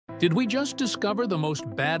Did we just discover the most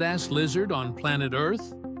badass lizard on planet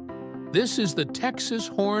Earth? This is the Texas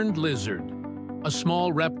horned lizard, a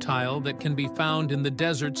small reptile that can be found in the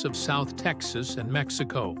deserts of South Texas and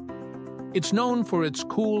Mexico. It's known for its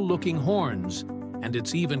cool-looking horns and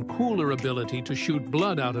its even cooler ability to shoot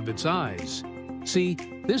blood out of its eyes. See,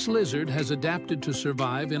 this lizard has adapted to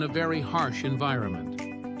survive in a very harsh environment.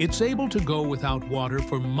 It's able to go without water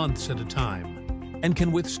for months at a time and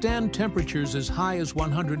can withstand temperatures as high as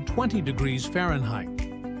 120 degrees Fahrenheit.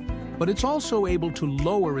 But it's also able to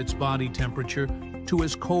lower its body temperature to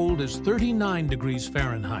as cold as 39 degrees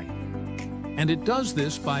Fahrenheit. And it does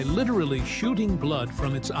this by literally shooting blood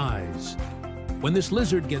from its eyes. When this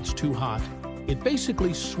lizard gets too hot, it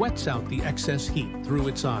basically sweats out the excess heat through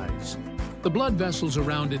its eyes. The blood vessels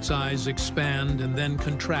around its eyes expand and then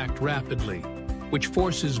contract rapidly, which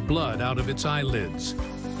forces blood out of its eyelids.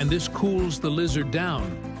 And this cools the lizard down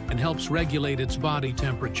and helps regulate its body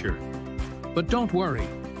temperature. But don't worry,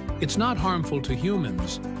 it's not harmful to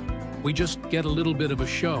humans. We just get a little bit of a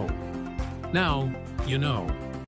show. Now, you know.